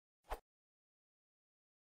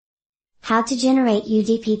How to generate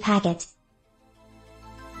UDP packet.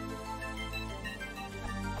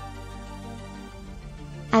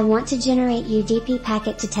 I want to generate UDP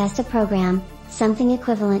packet to test a program, something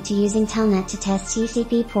equivalent to using telnet to test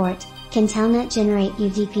TCP port. Can telnet generate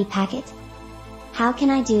UDP packet? How can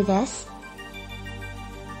I do this?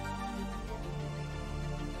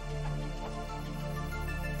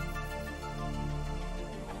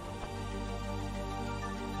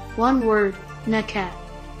 One word, netcat.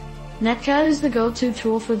 Netcat is the go-to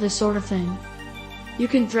tool for this sort of thing. You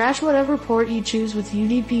can thrash whatever port you choose with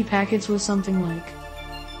UDP packets with something like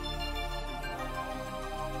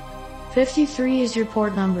 53 is your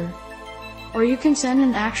port number. Or you can send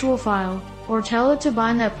an actual file, or tell it to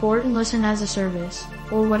bind that port and listen as a service,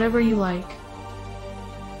 or whatever you like.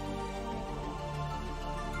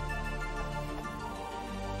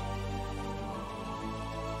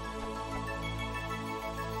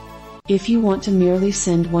 If you want to merely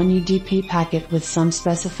send one UDP packet with some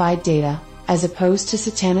specified data, as opposed to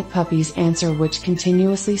satanic puppy's answer which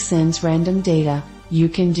continuously sends random data, you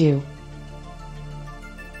can do.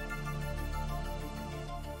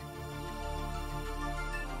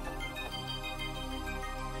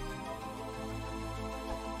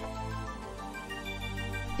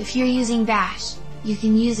 If you're using Bash, you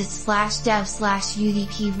can use its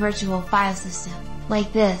 /dev/UDP virtual file system,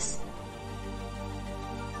 like this.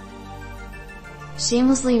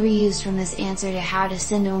 Shamelessly reused from this answer to how to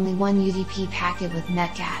send only one UDP packet with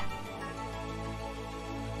netcat.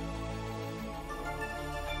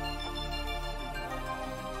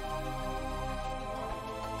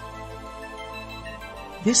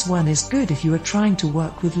 This one is good if you are trying to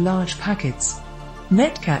work with large packets.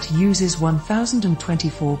 Netcat uses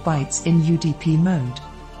 1024 bytes in UDP mode.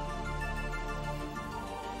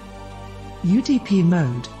 UDP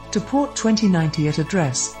mode, to port 2090 at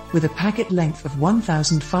address, with a packet length of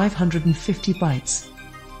 1550 bytes.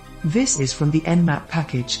 This is from the nmap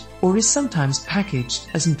package, or is sometimes packaged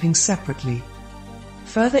as nping separately.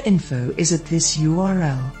 Further info is at this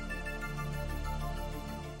URL.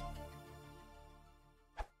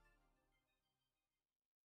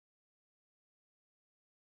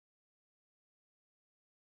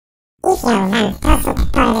 Usiął nam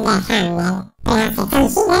sposób porwania handel, pracy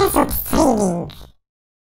konsumentów streaming.